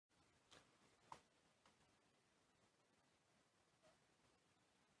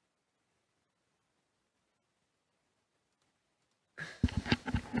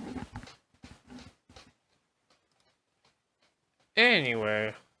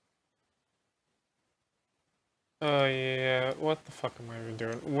Anyway. Oh yeah, what the fuck am I even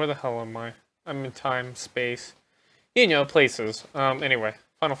doing? Where the hell am I? I'm in time, space. You know, places. Anyway.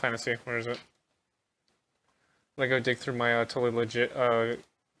 Final Fantasy, where is it? Let go dig through my, totally legit,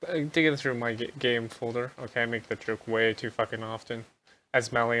 digging through my game folder. Okay, I make that joke way too fucking often. As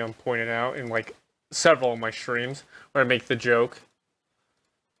Malion pointed out in, like, several of my streams, where I make the joke.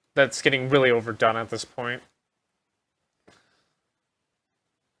 That's getting really overdone at this point.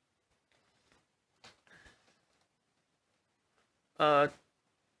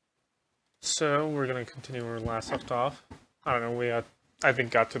 So we're gonna continue where we last left off. I don't know, I think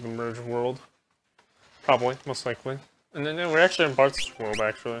got to the merge world. Probably, most likely. And then we're actually in Bart's world,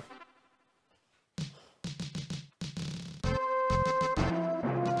 actually.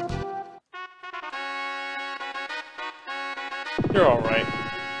 You're alright.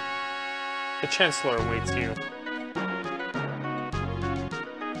 The Chancellor awaits you.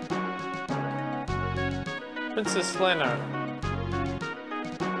 Princess Lena.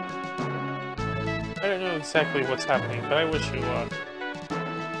 I don't know exactly what's happening, but I wish you luck.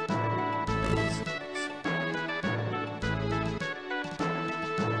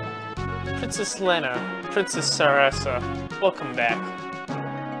 Princess Lena, Princess Sarasa, welcome back.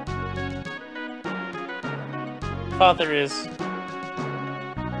 Father is...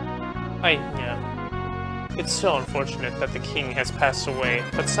 I know. It's so unfortunate that the king has passed away,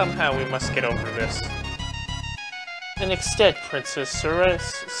 but somehow we must get over this. And instead, Princess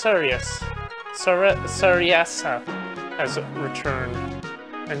Sariasa has returned,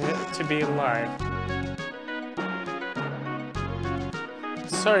 and to be alive.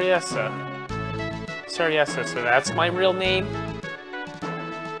 Sariasa, so that's my real name?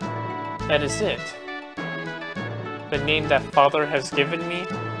 That is it. The name that father has given me?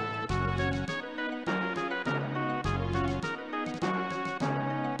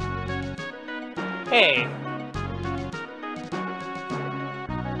 Hey!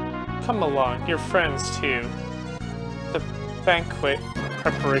 Come along, your friends too. The banquet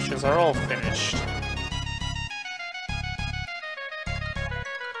preparations are all finished.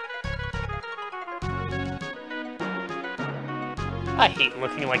 I hate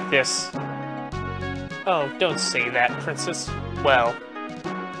looking like this. Oh, don't say that, Princess. Well...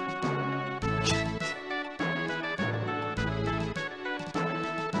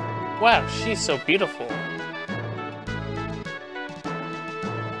 Wow, she's so beautiful.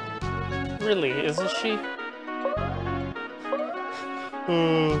 Really, isn't she?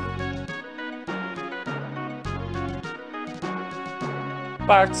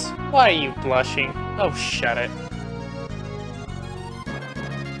 Bart, why are you blushing? Oh, shut it.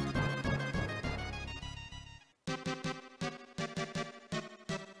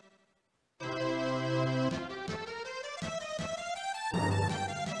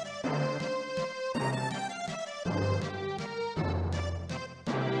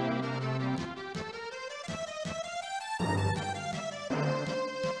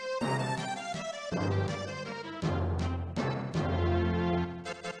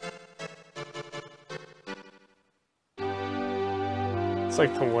 It's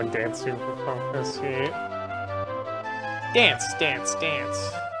like the one dance Super Fantasy. Dance, dance, dance.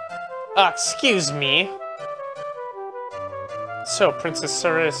 Excuse me. So, Princess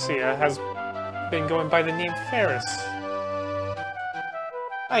Saricia has been going by the name Ferris.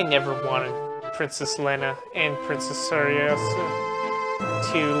 I never wanted Princess Lena and Princess Saricia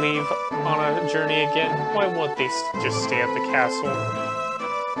to leave on a journey again. Why won't they just stay at the castle?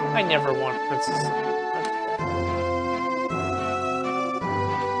 I never want Princess...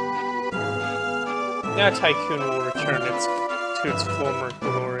 Now Tycoon will return to its former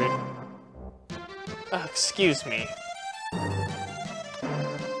glory. Excuse me.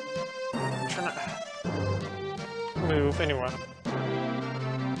 I'm trying to move anyway.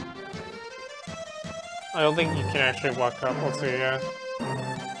 I don't think you can actually walk up. Let's see, yeah.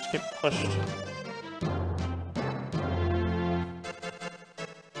 Just get pushed.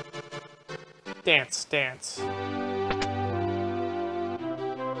 Dance, dance.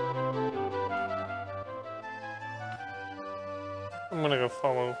 I'm gonna go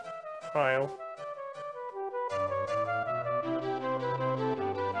follow Trial.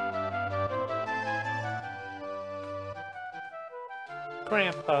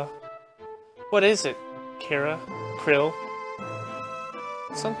 Grandpa. What is it, Kira? Krill?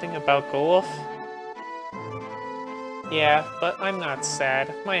 Something about Goluf? Yeah, but I'm not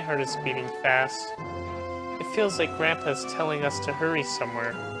sad. My heart is beating fast. It feels like Grandpa's telling us to hurry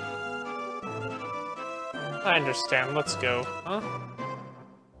somewhere. I understand. Let's go. Huh?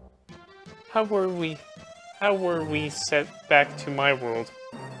 How how were we set back to my world?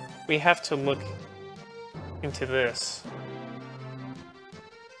 We have to look into this.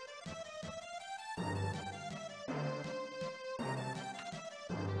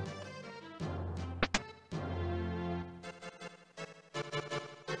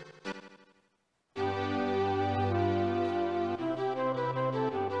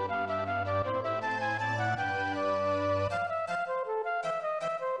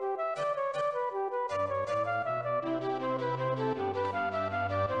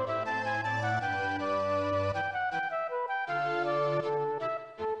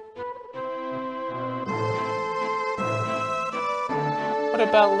 What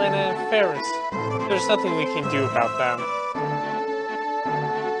about Lena and Ferris? There's nothing we can do about them.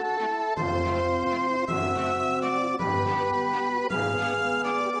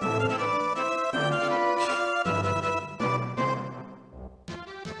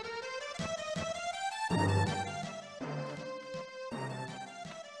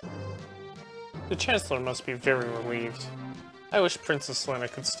 The Chancellor must be very relieved. I wish Princess Lena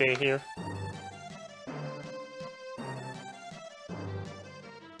could stay here.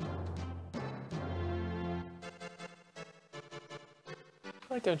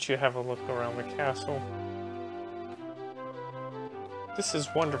 Why don't you have a look around the castle? This is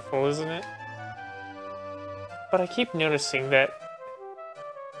wonderful, isn't it? But I keep noticing that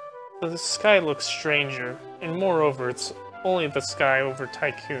the sky looks stranger, and moreover, it's only the sky over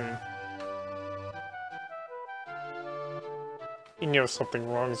Tycoon. You know something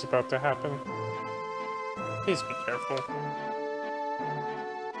wrong is about to happen. Please be careful.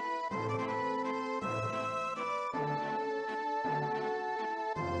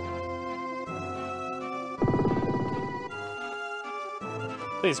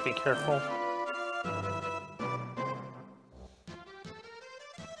 Please be careful.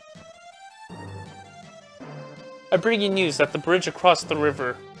 I bring you news that the bridge across the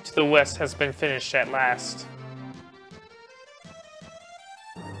river to the west has been finished at last.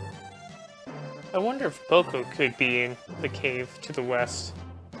 I wonder if Boko could be in the cave to the west.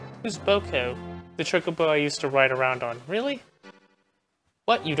 Who's Boko? The chocobo I used to ride around on. Really?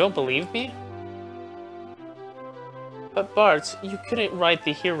 What, you don't believe me? But Bart, you couldn't ride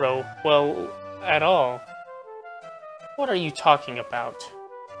the hero, well, at all. What are you talking about?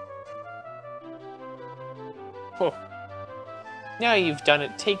 Oh. Now you've done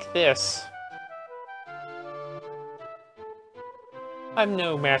it, take this. I'm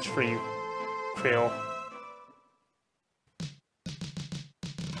no match for you, Krill.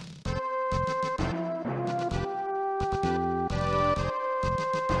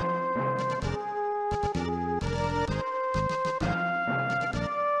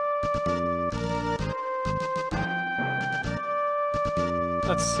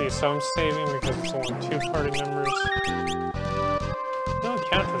 Let's see, so I'm saving because it's only 2 party members. No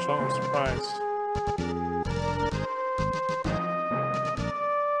encounters, well, I'm surprised.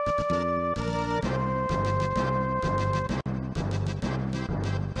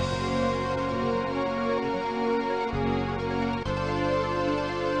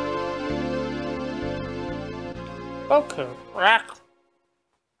 Boko, rack.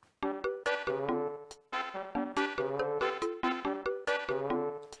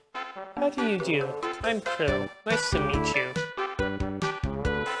 How do you do? I'm Krill. Nice to meet you.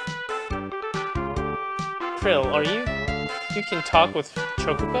 Krill, are you? You can talk with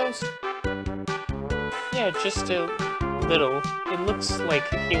chocobos? Yeah, just a little. It looks like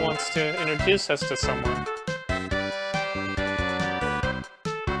he wants to introduce us to someone.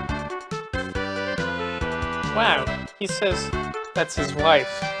 Wow, he says that's his wife.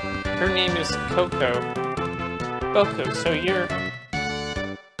 Her name is Coco. Boko, so you're...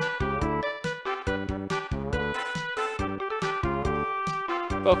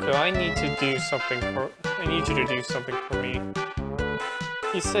 Boko, I need you to do something for me.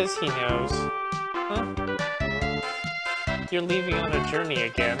 He says he knows. Huh? You're leaving on a journey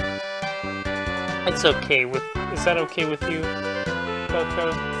again. It's okay with... Is that okay with you,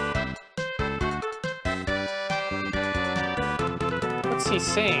 Boko? What's he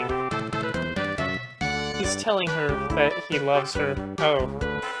saying? He's telling her that he loves her. Oh.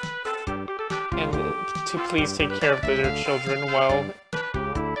 And to please take care of their children while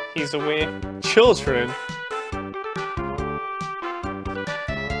he's away. Children?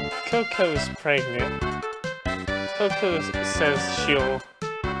 Coco's pregnant. Coco says she'll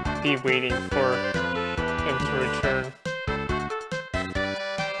be waiting for him to return.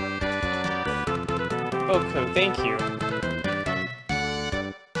 Coco, thank you.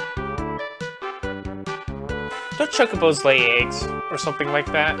 Don't chocobos lay eggs, or something like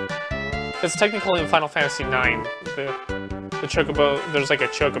that? It's technically in Final Fantasy IX. The chocobo, there's like a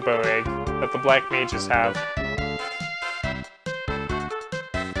chocobo egg that the black mages have.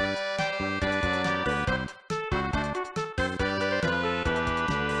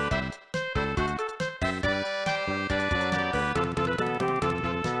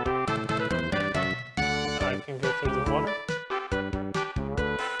 I can go through the water.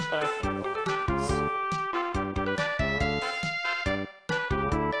 But I can go like this.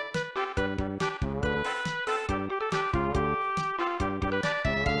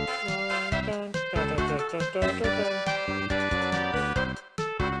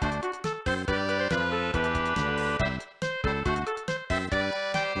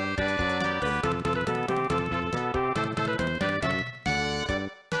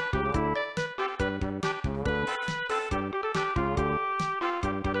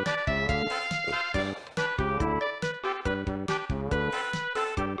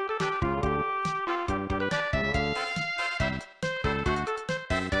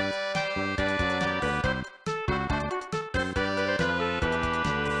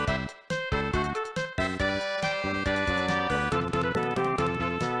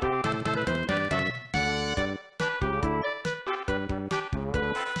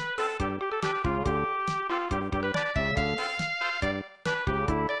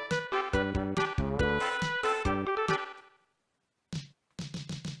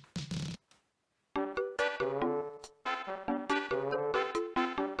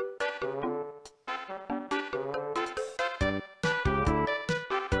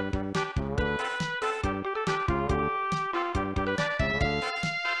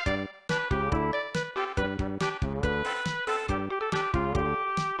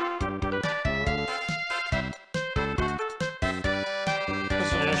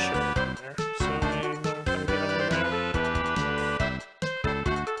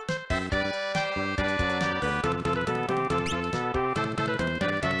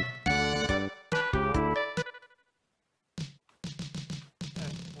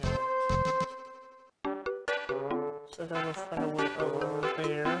 So I gotta find a way over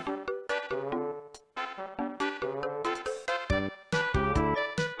there.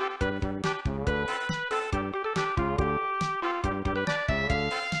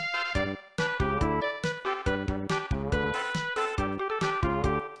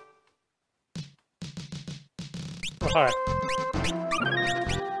 Alright.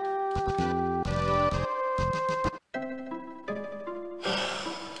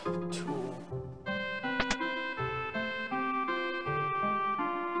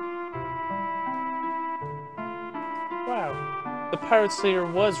 Wow, the Pirates leader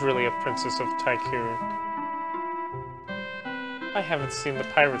was really a princess of Tycoon. I haven't seen the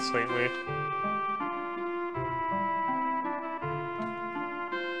pirates lately.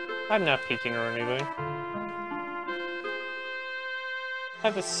 I'm not peeking or anything.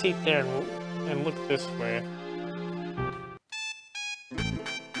 Have a seat there and look this way.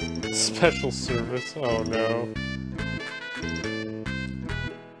 Special service, oh no.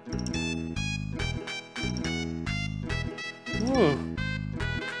 Ooh.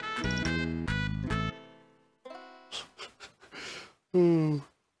 Ooh.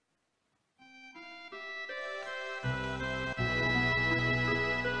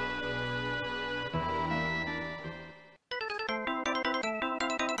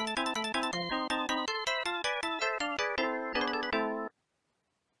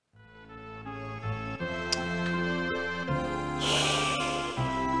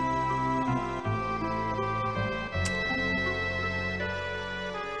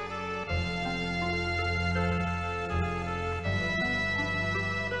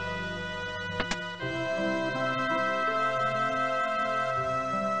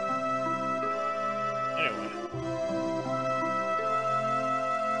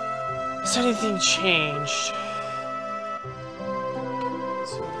 Has anything changed?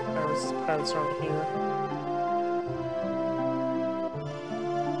 So the pirates aren't here.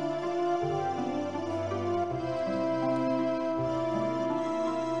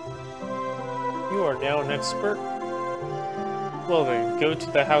 You are now an expert? Well then, go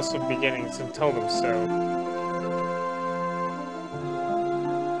to the House of Beginnings and tell them so.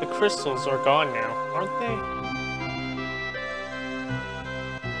 The crystals are gone now, aren't they?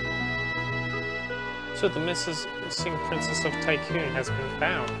 So the missing Princess of Tycoon has been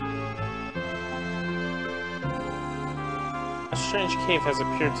found. A strange cave has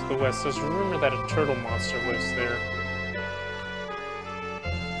appeared to the west. There's a rumor that a turtle monster lives there.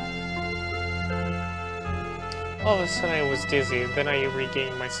 All of a sudden I was dizzy, then I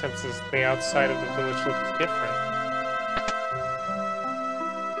regained my senses. The outside of the village looked different.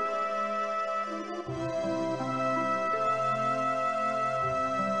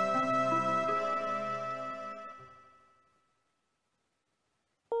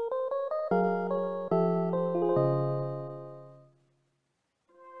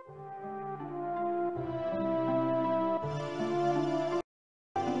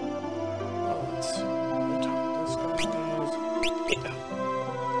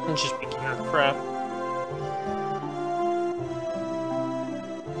 or crap.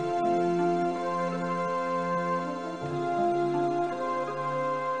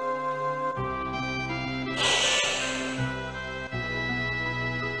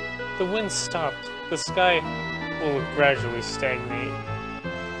 The wind stopped. The sky will gradually stagnate.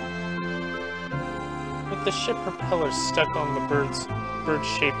 With the ship propellers stuck on the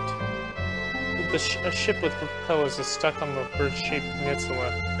bird-shaped... A ship with propellers is stuck on the bird-shaped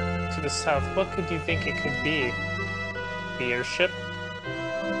peninsula to the south. What could you think it could be? The airship?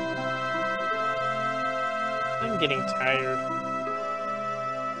 I'm getting tired.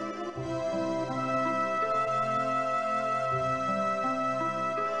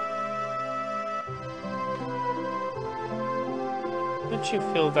 Don't you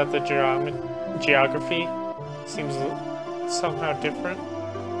feel that the geography seems somehow different?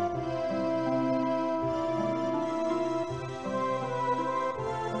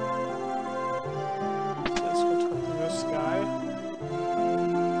 Let's go talk to this guy.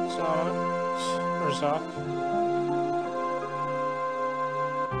 Zok.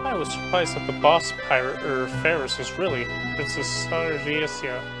 I was surprised that the boss pirate, Ferris, was really Princess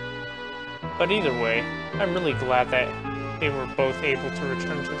Sardiasia. But either way, I'm really glad that they were both able to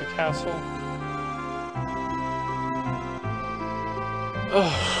return to the castle.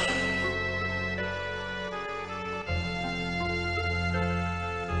 Ugh.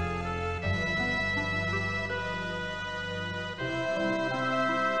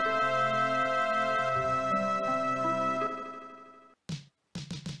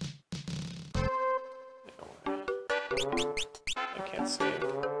 I can't save.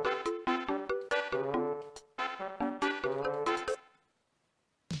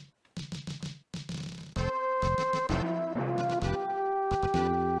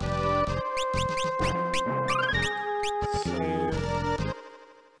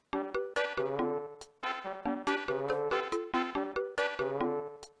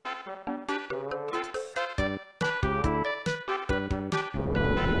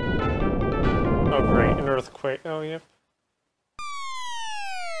 Oh great, an earthquake. Oh, yep.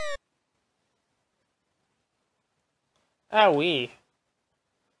 Owie.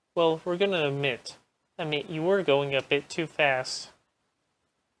 Well, we're gonna admit you were going a bit too fast.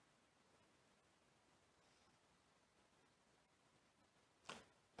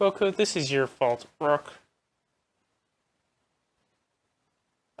 Boko, this is your fault, Rook.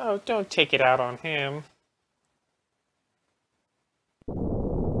 Oh, don't take it out on him.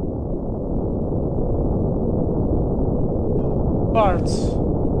 Bartz,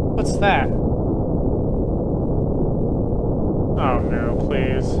 what's that? Oh no,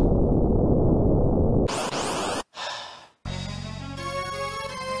 please.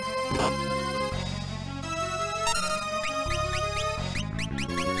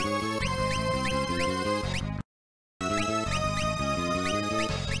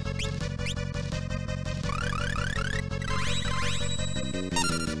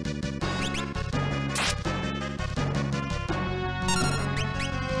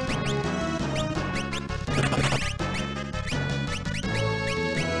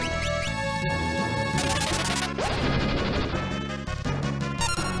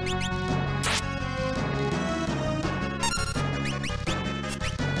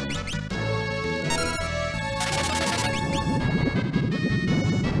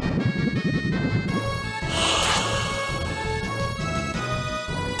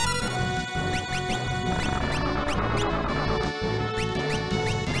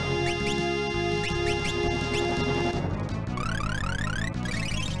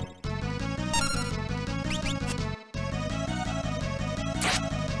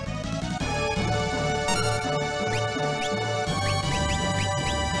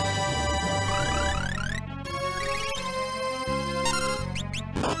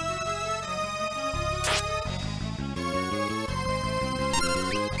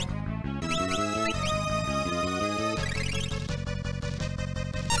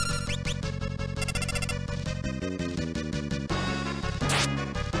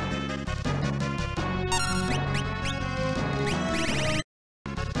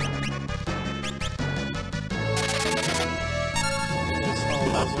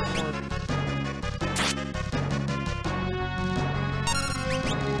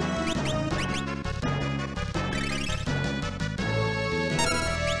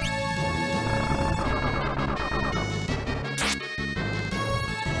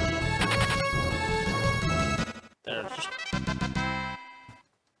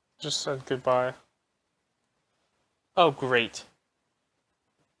 Just said goodbye. Oh, great.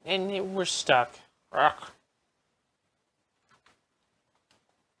 And we're stuck. Rock.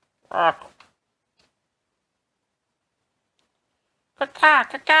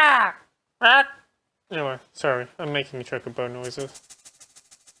 Anyway, sorry, I'm making chocobo noises.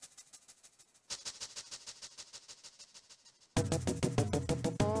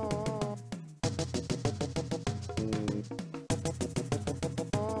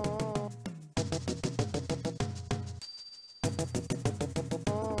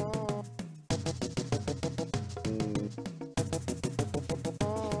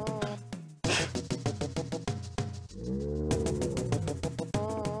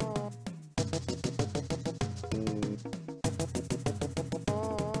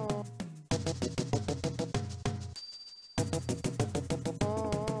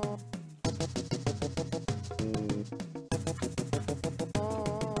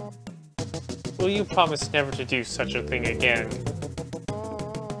 Will you promise never to do such a thing again?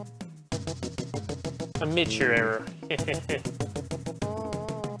 Admit your error.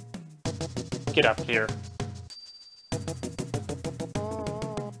 Get up here.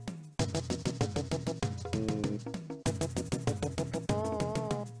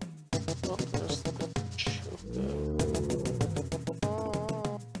 Oh, there's the choco.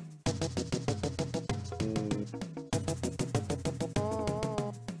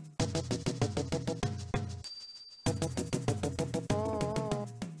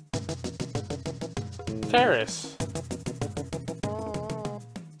 Ferris.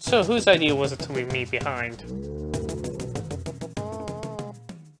 So whose idea was it to leave me behind?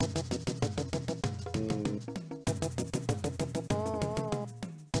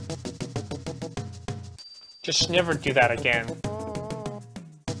 Just never do that again.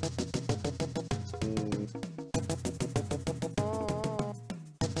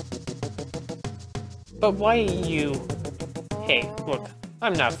 But why you... Hey, look,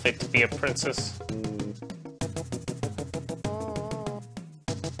 I'm not fit to be a princess.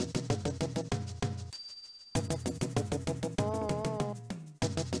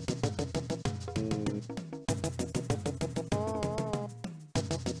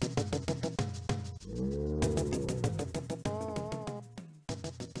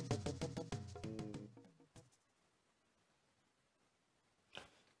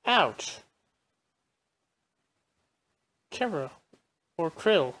 Ouch. Kara, or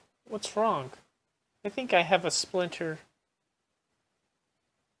Krill, what's wrong? I think I have a splinter.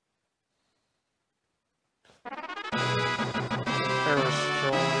 Ferris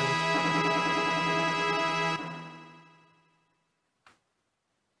joined.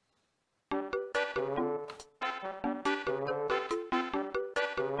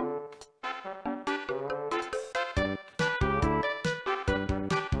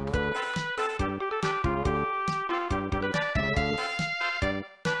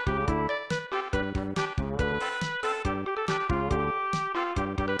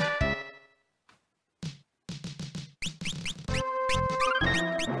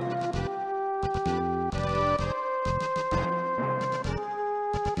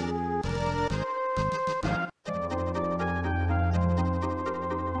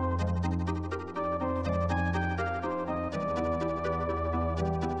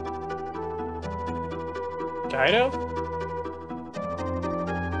 Kaido?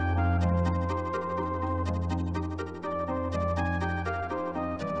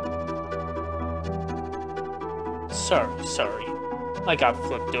 Sorry. I got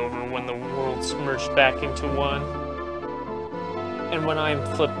flipped over when the worlds merged back into one. And when I'm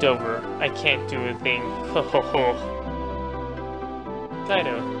flipped over, I can't do a thing. Ho ho ho.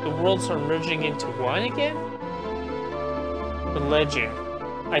 Kaido, the worlds are merging into one again? The legend.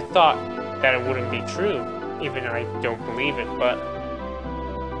 I thought that it wouldn't be true. Even I don't believe it, but...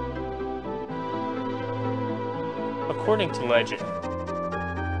 According to legend,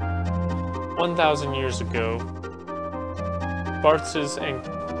 1,000 years ago, Bartz's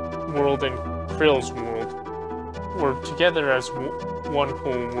world and Krill's world were together as one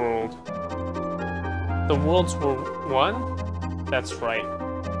whole world. The worlds were one? That's right.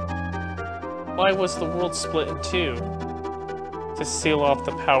 Why was the world split in two? To seal off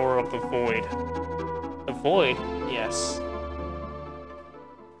the power of the void. The void? Yes.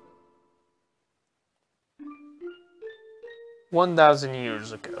 "1,000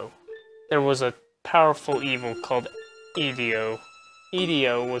 years ago, there was a powerful evil called Idio.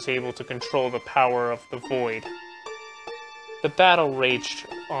 Idio was able to control the power of the void. The battle raged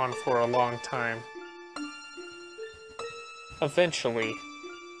on for a long time. Eventually,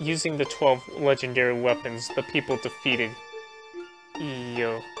 using the 12 legendary weapons, the people defeated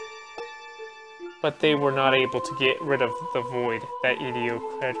Idio. But they were not able to get rid of the void that Idio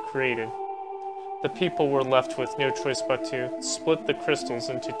had created. The people were left with no choice but to split the crystals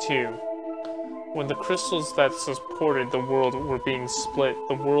into two. When the crystals that supported the world were being split,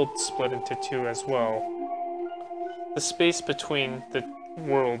 the world split into two as well. The space between the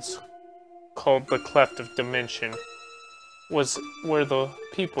worlds, called the Cleft of Dimension, was where the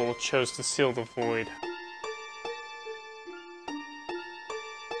people chose to seal the void.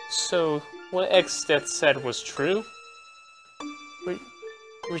 So, what Exdeath said was true?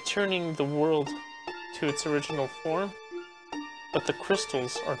 Returning the world to its original form? But the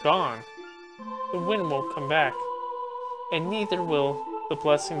crystals are gone. The wind won't come back, and neither will the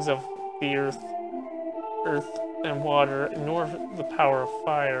blessings of the earth and water, nor the power of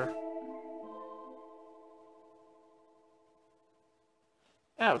fire.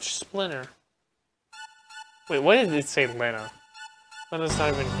 Ouch, Splinter. Wait, why did it say Lena? Lena's not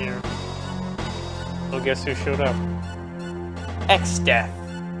even here. Well, guess who showed up? Exdeath.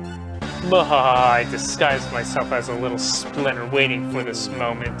 Muhaha, I disguised myself as a little Splinter waiting for this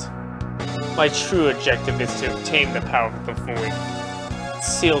moment. My true objective is to obtain the power of the void,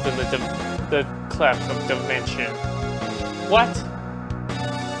 sealed in the Cleft of Dimension. What?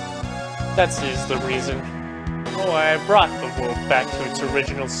 That is the reason. Oh, I brought the world back to its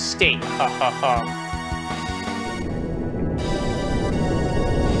original state, ha ha ha.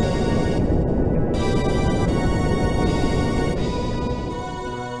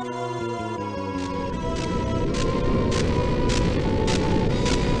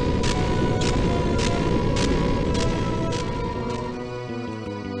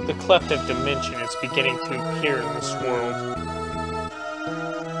 The Cleft of Dimension is beginning to appear in this world.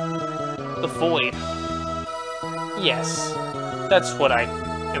 The void. Yes, that's what I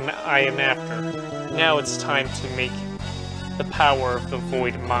am after. Now it's time to make the power of the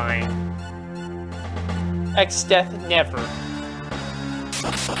void mine. Exdeath never.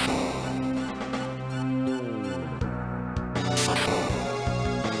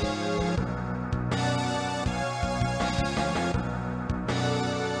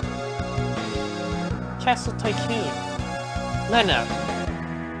 Castle Tycoon. Lena.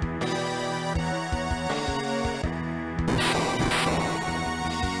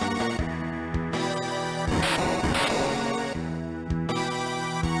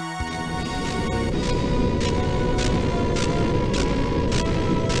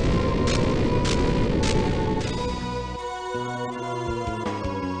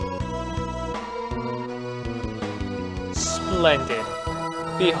 Splendid.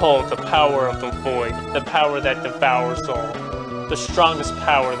 Behold the power of the void, the power that devours all, the strongest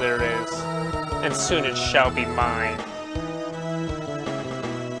power there is, and soon it shall be mine.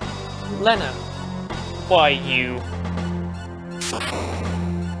 Lena, why you?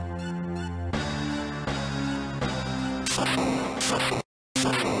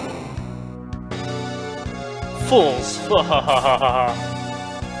 Fools!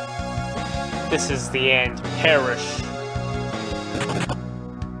 This is the end. Perish.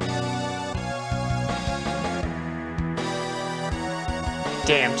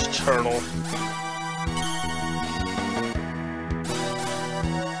 Damned turtle.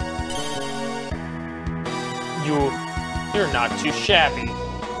 You're not too shabby.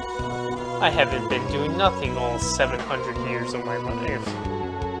 I haven't been doing nothing all 700 years of my life.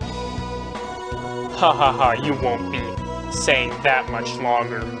 Ha ha ha, you won't be saying that much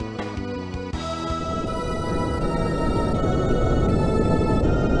longer.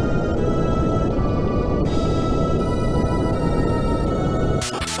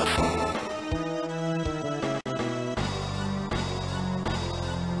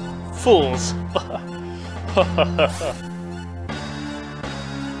 Fools!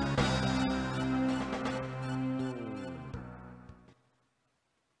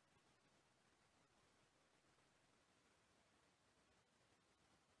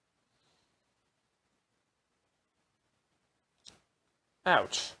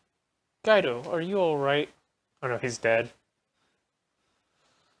 Ouch. Gaido, are you alright? Oh no, he's dead.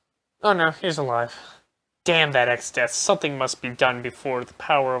 Oh no, he's alive. Damn that Exdeath. Something must be done before the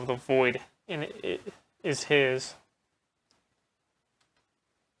power of the void is his.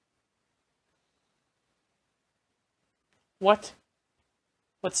 What?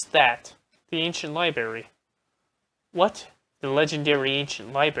 What's that? The ancient library. What? The legendary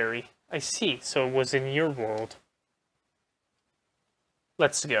ancient library. I see, so it was in your world.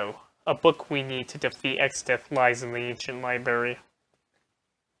 Let's go. A book we need to defeat Exdeath lies in the ancient library.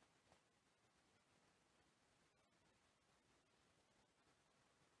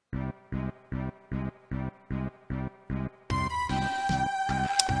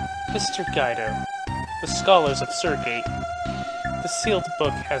 Mr. Gaido, the scholars of Surgate. The sealed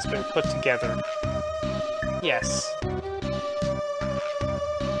book has been put together. Yes.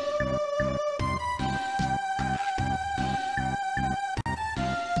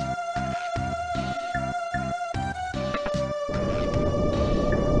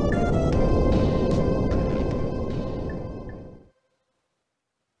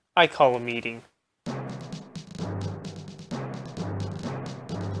 I call a meeting.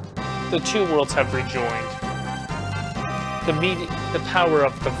 The two worlds have rejoined. The power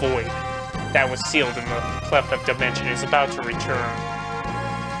of the void that was sealed in the Cleft of Dimension is about to return.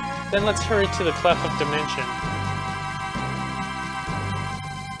 Then let's hurry to the Cleft of Dimension.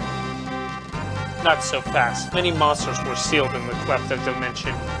 Not so fast. Many monsters were sealed in the Cleft of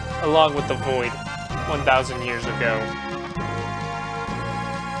Dimension, along with the void, 1,000 years ago.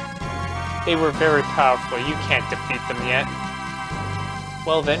 They were very powerful. You can't defeat them yet.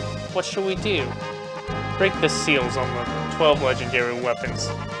 Well then, what shall we do? Break the seals on the 12 legendary weapons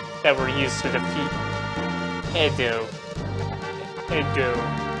that were used to defeat Edo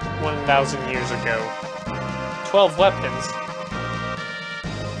 1,000 years ago. 12 weapons?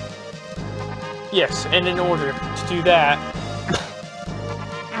 Yes, and in order to do that,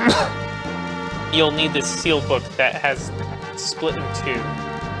 you'll need this seal book that has split in two.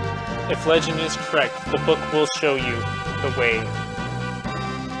 If legend is correct, the book will show you the way.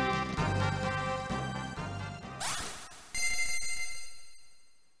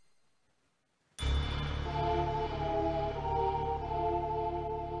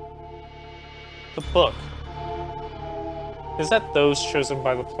 The book. Is that those chosen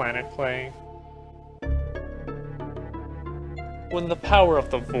by the planet playing? When the power of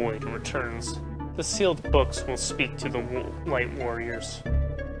the void returns, the sealed books will speak to the light warriors.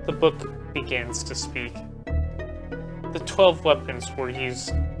 The book begins to speak. The 12 weapons were used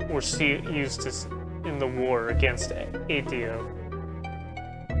in the war against Edo.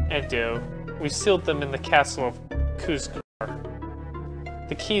 We sealed them in the castle of Kuzgar.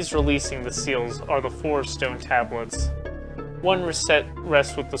 The keys releasing the seals are the 4 stone tablets. One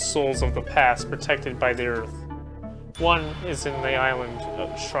rests with the souls of the past protected by the earth. One is in the island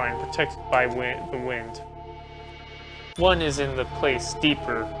shrine protected by the wind. One is in the place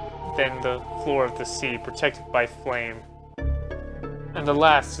deeper than the floor of the sea protected by flame. And the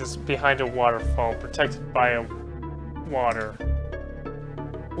last is behind a waterfall protected by water.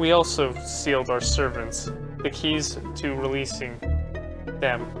 We also sealed our servants. The keys to releasing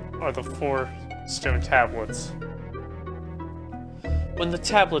them are the 4 stone tablets. When the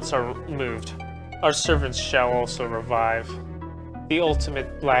tablets are moved, our servants shall also revive. The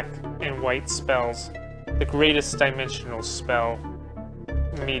ultimate black and white spells, the greatest dimensional spell,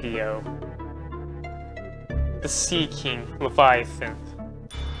 Meteo, the Sea King, Leviathan,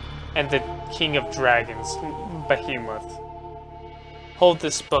 and the King of Dragons, Behemoth. Hold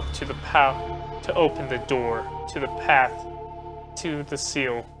this book to the to open the door to the path to the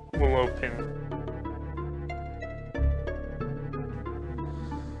seal will open.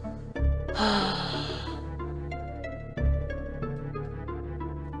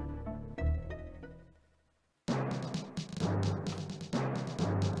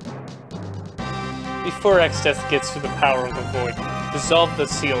 Before Exdeath gets to the power of the void, dissolve the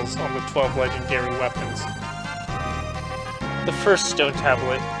seals on the 12 legendary weapons. The first stone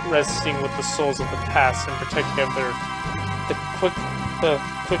tablet, resting with the souls of the past and protecting of their the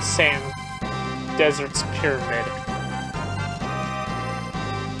quicksand desert's pyramid.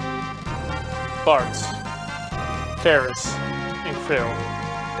 Bartz, Ferris, and Krill,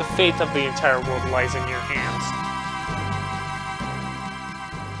 the fate of the entire world lies in your hands.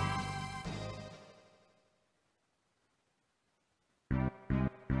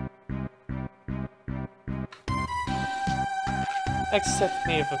 Exdeath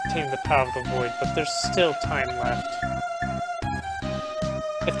may have obtained the power of the void, but there's still time left.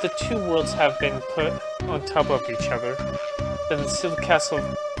 If the two worlds have been put on top of each other, then the sealed castle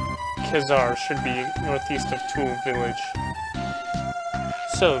of Kazar should be northeast of Tool Village.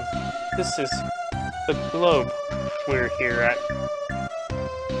 So, this is the globe we're here at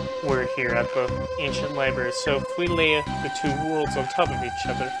the ancient library, so if we lay the two worlds on top of each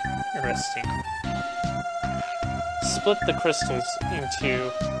other, interesting. Split the crystals in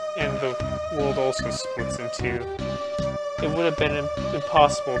two, and the world also splits in two. It would have been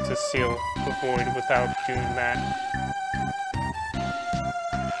impossible to seal the void without doing that.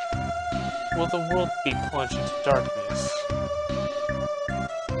 Will the world be plunged into darkness?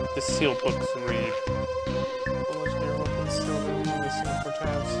 The seal books read. The legendary weapons sealed in releasing for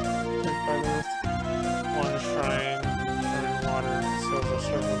tabs. Picked by the earth. One shrine, carrying water, seals of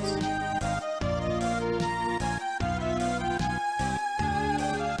servants.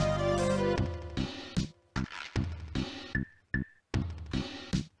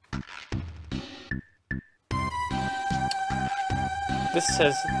 This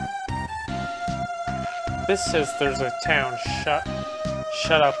says there's a town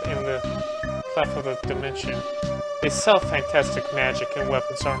shut up in the cleft of the dimension. They sell fantastic magic and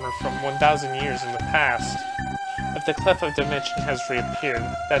weapons armor from 1,000 years in the past. If the cleft of dimension has reappeared,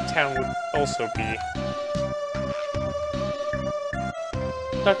 that town would also be.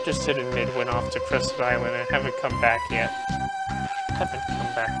 Dr. Sid and Mid went off to Crescent Island and haven't come back yet.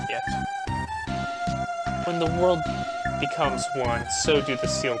 When the world becomes one, so do the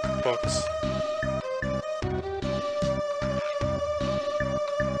sealed books.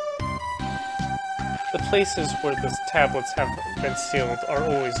 The places where the tablets have been sealed are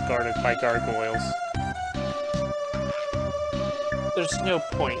always guarded by gargoyles. There's no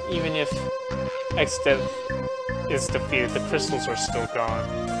point, even if Exdeath is defeated, the crystals are still gone.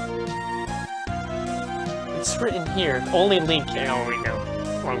 It's written here, only Link can, oh wait no,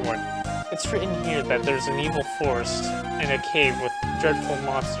 wrong one. It's written here that there's an evil forest and a cave with dreadful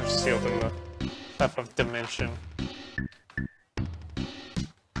monsters sealed in the cleft of dimension.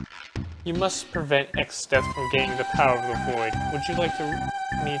 You must prevent Exdeath from gaining the power of the void. Would you like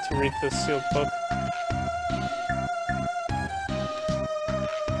me to read this sealed book?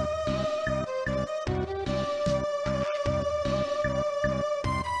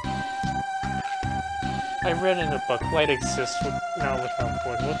 I read in a book, light exists now without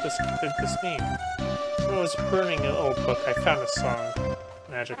void. What could this mean? When I was burning an old book, I found a song.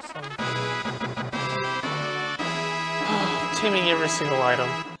 Magic song. Taming every single item.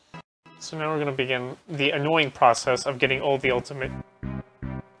 So now we're going to begin the annoying process of getting all the ultimate.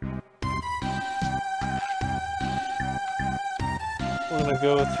 We're going to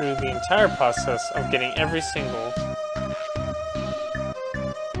go through the entire process of getting every single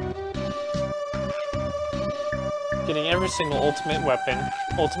ultimate weapon,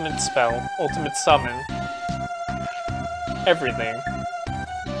 ultimate spell, ultimate summon, everything,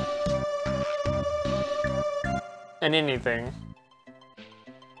 and anything.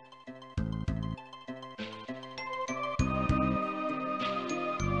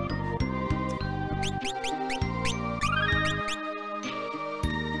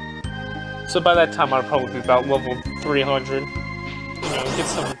 So by that time, I'll probably be about level 300. You know, get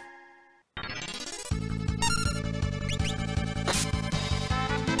some.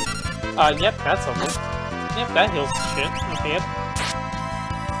 Yep, that's something. Yep, that heals shit. Okay, yep.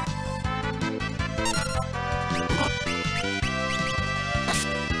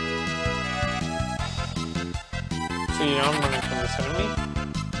 So, you know, I'm running from this enemy.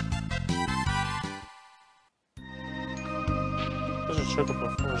 There's a chocobo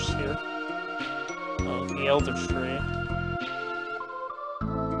forest here. Oh, the Elder Tree.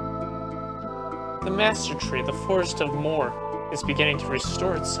 The Master Tree, the Forest of Moor, is beginning to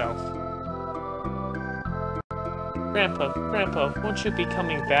restore itself. Grandpa, won't you be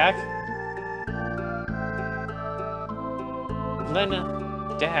coming back?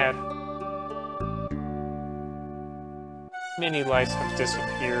 Lena, Dad. Many lives have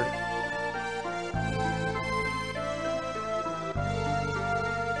disappeared.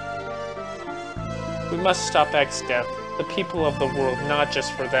 We must stop Exdeath, the people of the world, not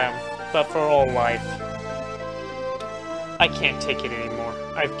just for them, but for all life. I can't take it anymore.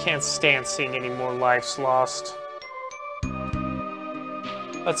 I can't stand seeing any more lives lost.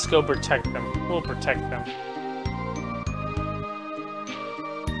 Let's go protect them. We'll protect them.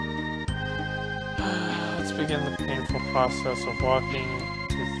 Let's begin the painful process of walking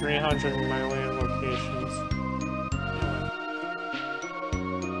to 300 million locations.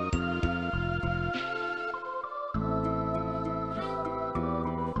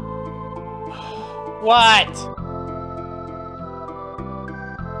 What?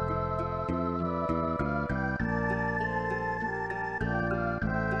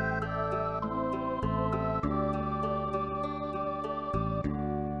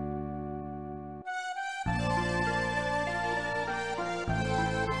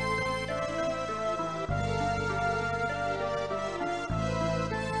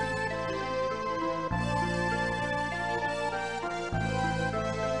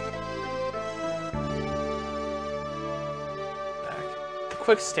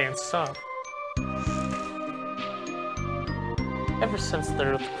 Quick stand, stop. Ever since the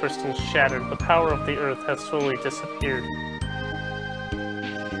Earth crystals shattered, the power of the Earth has slowly disappeared.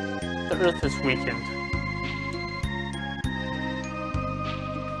 The Earth is weakened.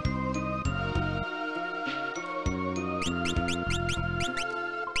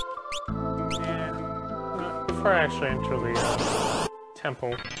 Yeah. Before I actually enter the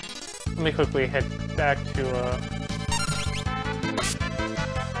temple, let me quickly head back to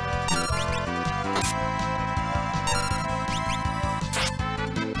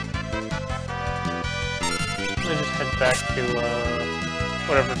head back to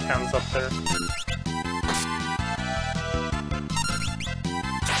whatever town's up there.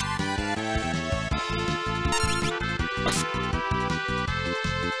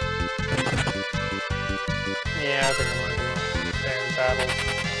 Yeah, I think I'm gonna go stay in battle.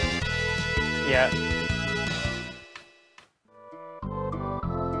 Yeah.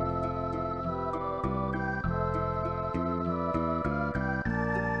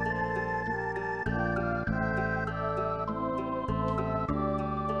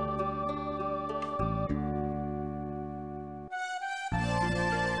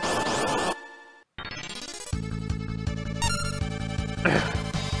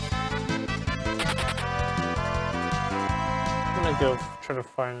 Go try to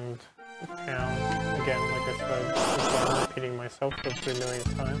find a town again, like I said, I'm repeating myself for 3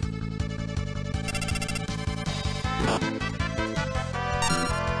 millionth time.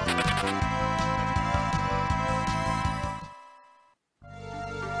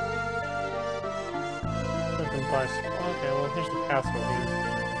 So I can buy some. Okay, well here's the castle here.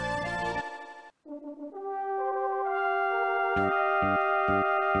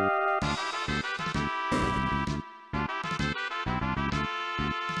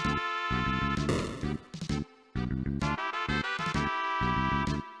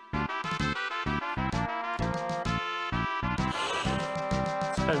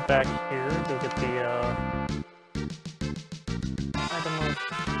 Head back here, go get the item of,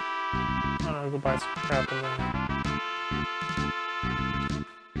 I don't know, go buy some crap and then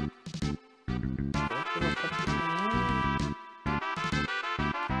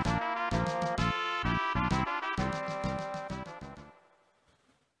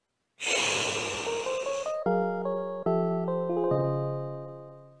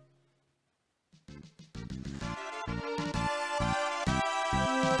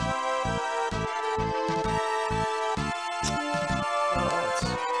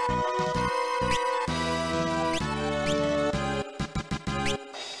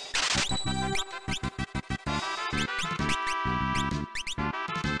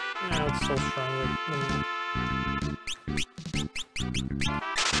so stronger than me.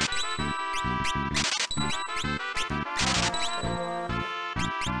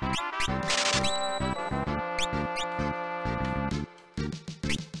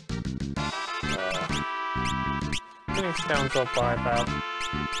 Phoenix Town's up by about 9,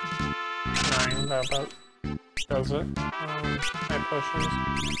 that about does it. High potions.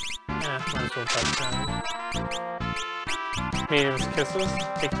 Yeah, might as well touch down. Maiden's Kisses,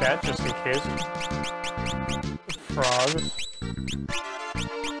 take that just in case. Frogs.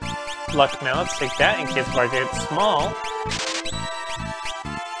 Luck Mallets, take that in case I get small.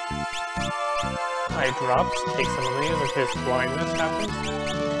 Eye Drops, take some of these in case blindness happens.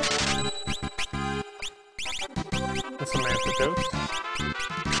 And some antidotes.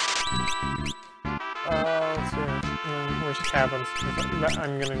 Let's see. Where's cabins?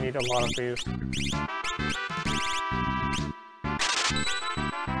 I'm gonna need a lot of these.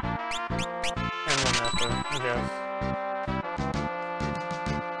 I guess.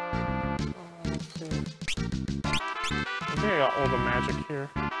 Let's see. I think I got all the magic here.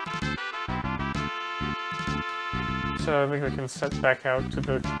 So I think we can set back out to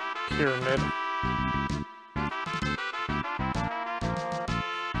the pyramid.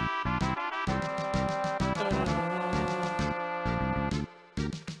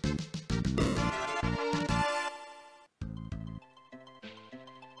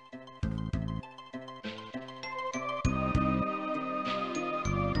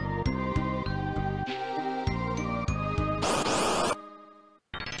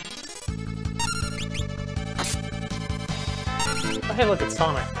 Oh, hey, look, it's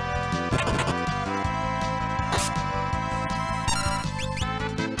Sonic.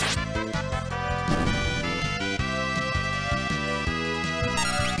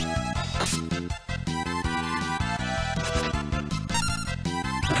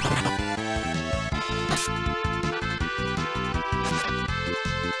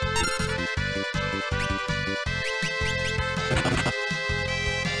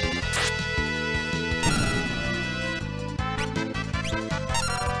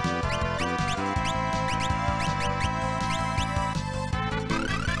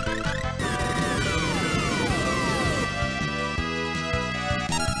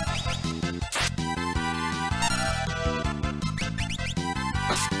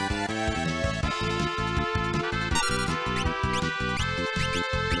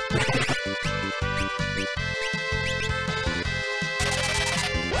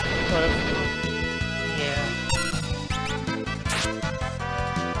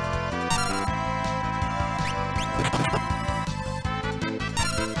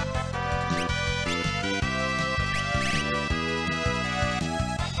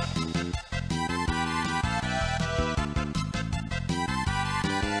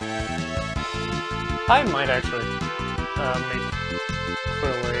 I might actually make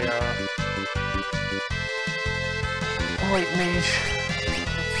Krill a white mage.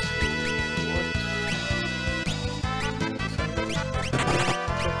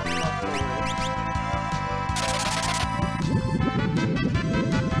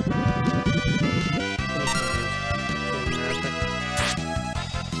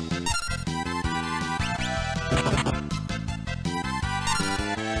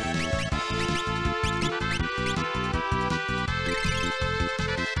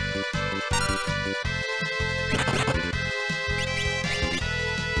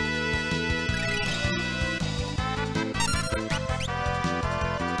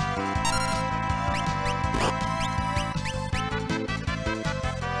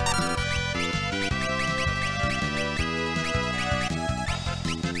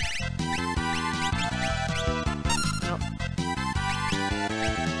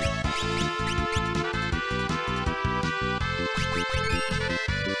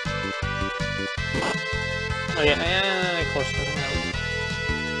 Oh yeah, and of course, no.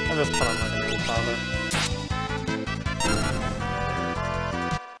 At this point, I'm not gonna even bother.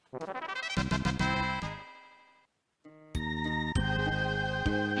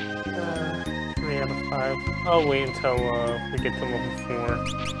 3 out of 5. I'll wait until we get to level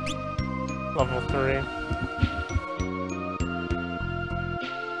 4. Level 3.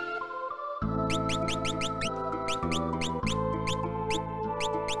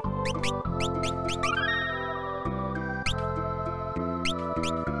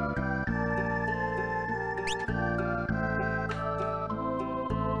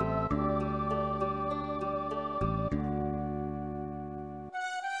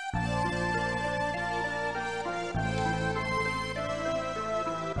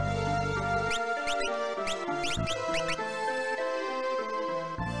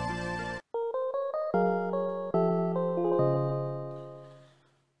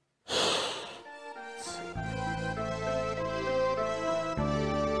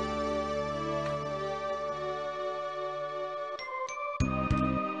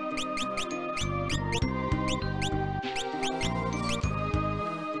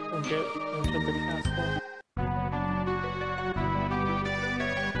 Get into the castle.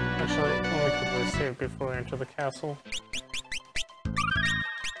 Actually, we could really save before we enter the castle.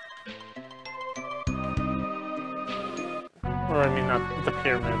 Or I mean, not the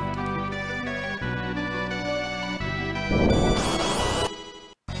pyramid.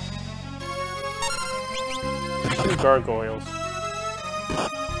 Two gargoyles.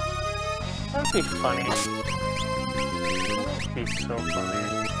 That'd be funny. That'd be so funny.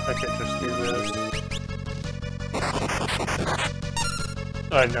 I could just do this.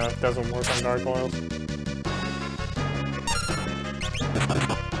 Oh no, it doesn't work on gargoyles.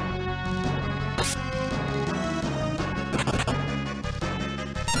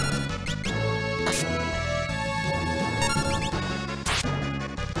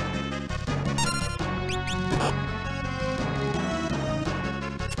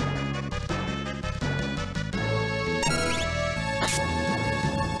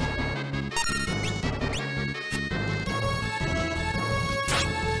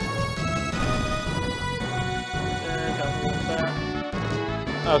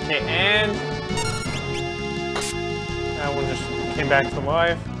 Okay, and that one just came back to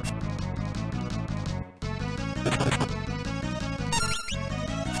life.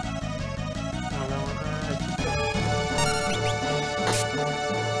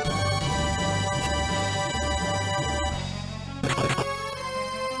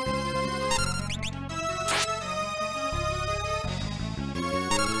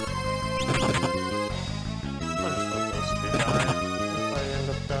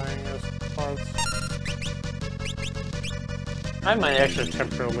 I might actually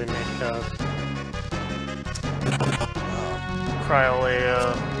temporarily make Cryo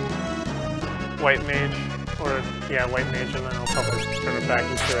a white mage, or yeah, white mage, and then I'll probably turn it back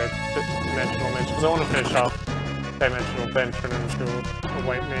into a dimensional mage because I want to finish off dimensional, then turn it into a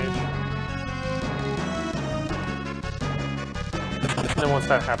white mage. And then once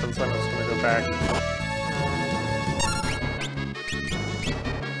that happens, then I'm just gonna go back.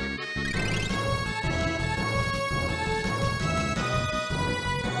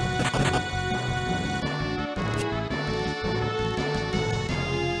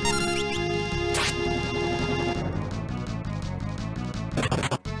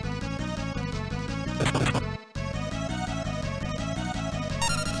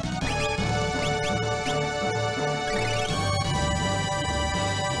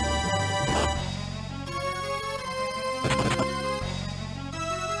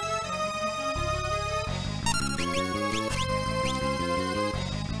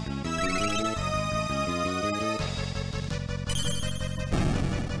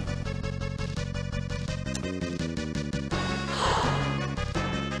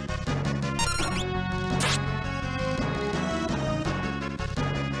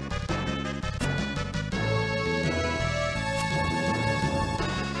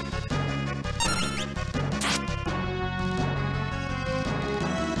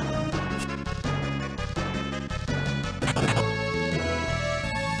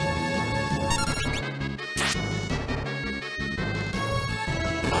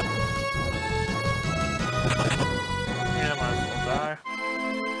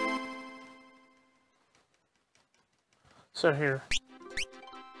 So here.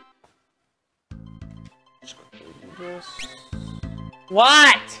 Just do this.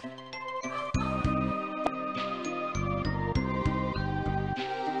 What?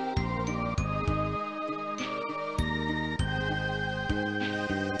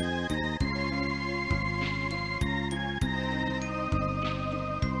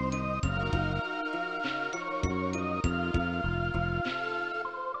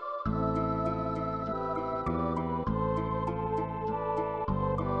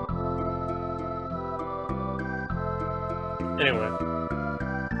 Anyway,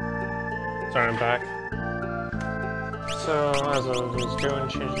 sorry, I'm back. So, as I was doing,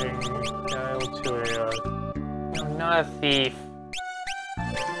 changing Guile to a, no, not a thief.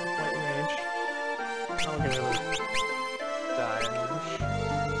 White mage. I'll give it a damage.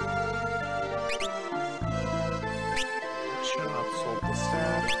 Should have not sold the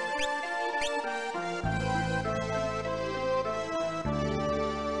staff.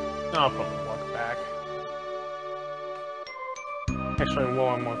 No, I'll probably walk back. Actually,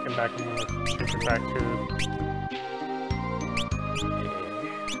 while I'm walking back, I'm gonna change it back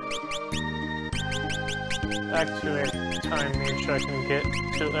to a time mage so I can get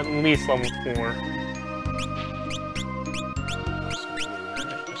to at least level 4.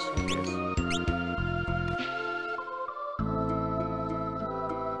 Just in case.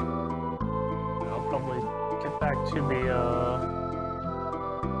 I'll probably get back to the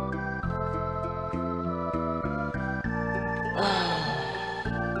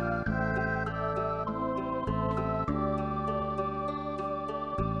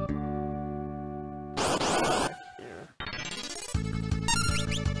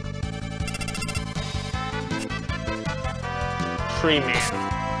Tree Man.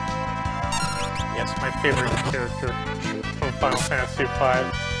 Yes, my favorite character from Final Fantasy V.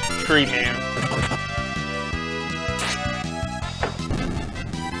 Tree Man.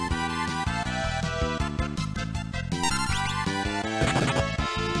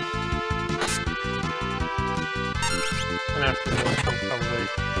 And after this, I'm probably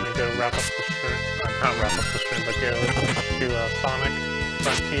gonna go wrap up the stream. Not wrap up the stream, but go to Sonic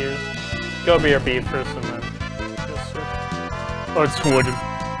Frontiers. Go BRB first and then just switch. Or it's Wood.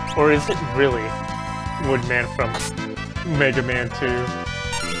 Or is it really Woodman from Mega Man 2?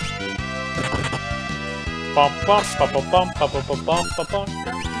 Bump bump bump bump bump bump bump bump bump.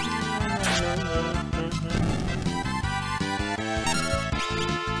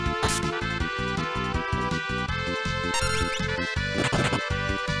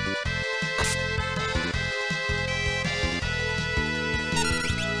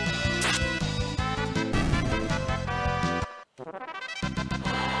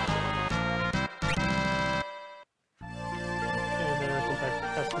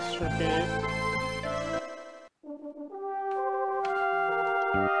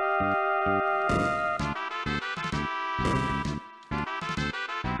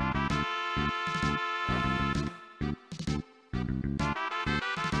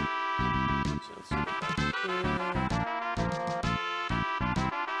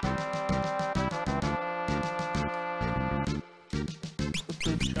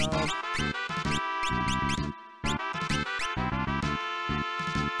 Good job.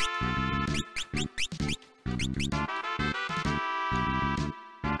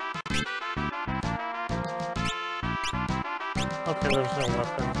 Okay, there's no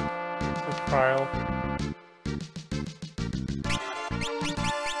weapon. The trial.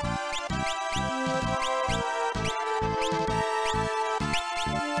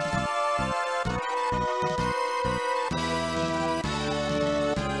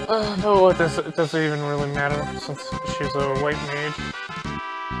 Oh, it doesn't even really matter since she's a white mage.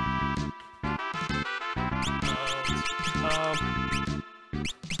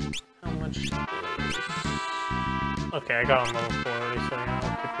 How much is... Okay, I got on level 4 already, so yeah,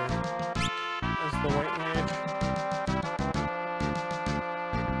 I'll keep her as the white mage.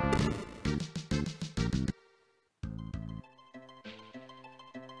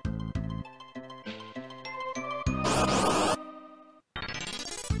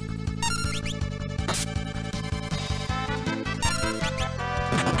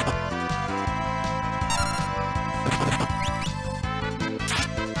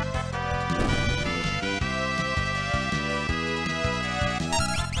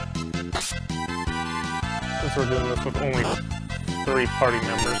 Since we're doing this with only 3 party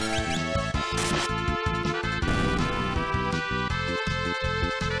members.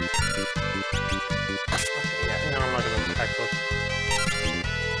 Okay, yeah, no, I'm not gonna attack this.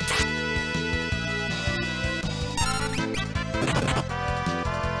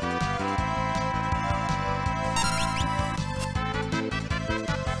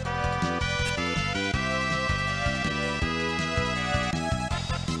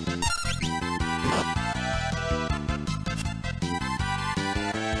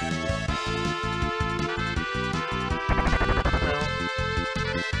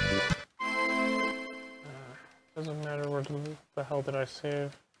 matter where the hell did I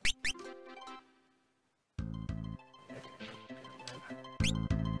save?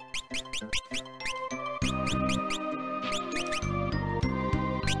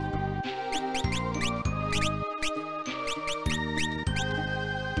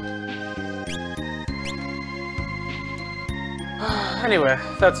 Anyway,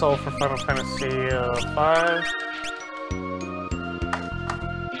 that's all for Final Fantasy V.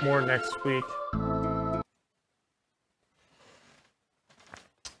 More next week.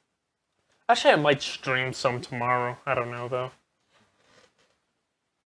 Actually, I might stream some tomorrow. I don't know, though.